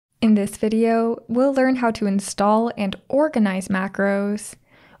In this video, we'll learn how to install and organize macros,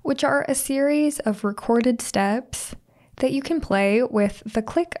 which are a series of recorded steps that you can play with the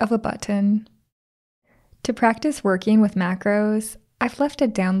click of a button. To practice working with macros, I've left a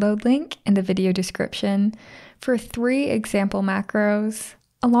download link in the video description for 3 example macros,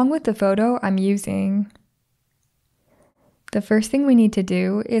 along with the photo I'm using. The first thing we need to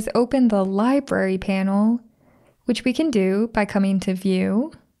do is open the Library panel, which we can do by coming to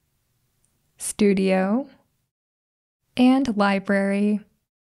View, Studio, and Library.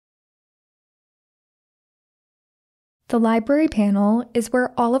 The Library panel is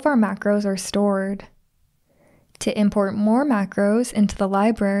where all of our macros are stored. To import more macros into the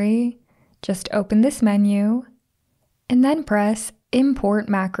library, just open this menu and then press Import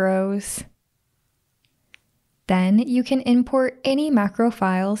Macros. Then you can import any macro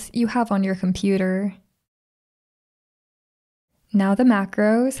files you have on your computer. Now the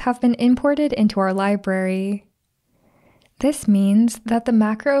macros have been imported into our library. This means that the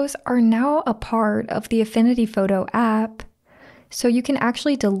macros are now a part of the Affinity Photo app, so you can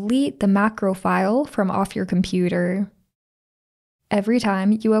actually delete the macro file from off your computer. Every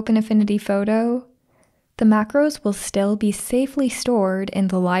time you open Affinity Photo, the macros will still be safely stored in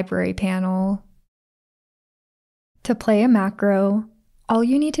the Library panel. To play a macro, all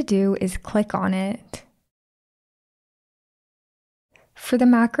you need to do is click on it. For the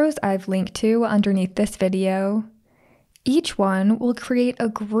macros I've linked to underneath this video, each one will create a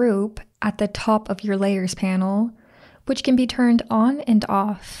group at the top of your Layers panel, which can be turned on and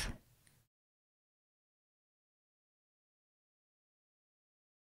off.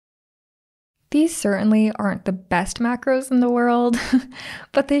 These certainly aren't the best macros in the world,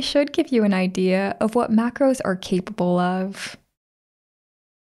 but they should give you an idea of what macros are capable of.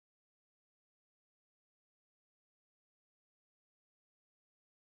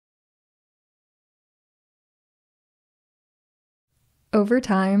 Over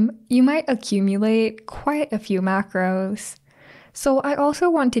time, you might accumulate quite a few macros, so I also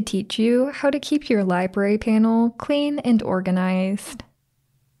want to teach you how to keep your library panel clean and organized.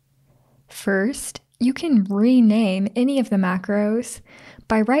 First, you can rename any of the macros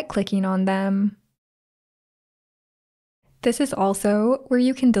by right-clicking on them. This is also where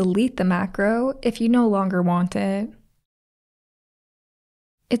you can delete the macro if you no longer want it.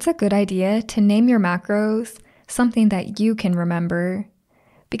 It's a good idea to name your macros something that you can remember,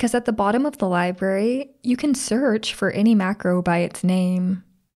 because at the bottom of the library, you can search for any macro by its name.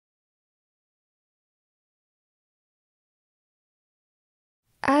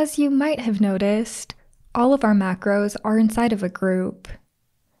 As you might have noticed, all of our macros are inside of a group.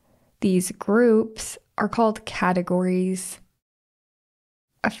 These groups are called categories.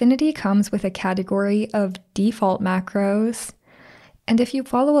 Affinity comes with a category of default macros, and if you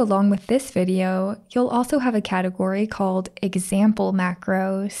follow along with this video, you'll also have a category called Example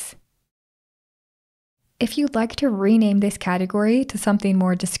Macros. If you'd like to rename this category to something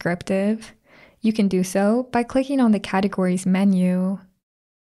more descriptive, you can do so by clicking on the Categories menu.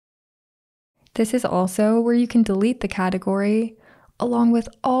 This is also where you can delete the category, along with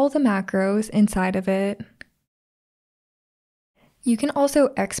all the macros inside of it. You can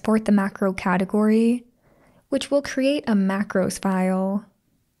also export the macro category, which will create a macros file.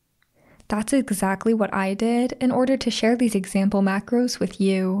 That's exactly what I did in order to share these example macros with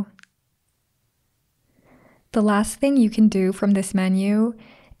you. The last thing you can do from this menu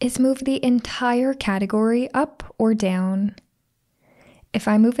is move the entire category up or down. If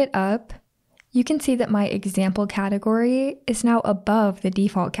I move it up, you can see that my example category is now above the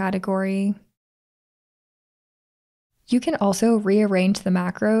default category. You can also rearrange the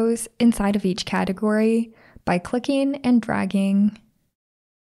macros inside of each category by clicking and dragging.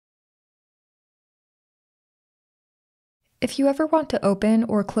 If you ever want to open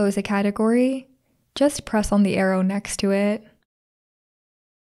or close a category, just press on the arrow next to it.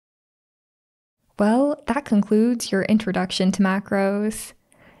 Well, that concludes your introduction to macros.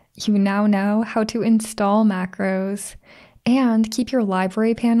 You now know how to install macros and keep your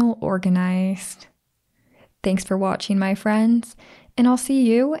library panel organized. Thanks for watching, my friends, and I'll see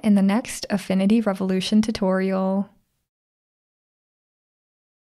you in the next Affinity Revolution tutorial.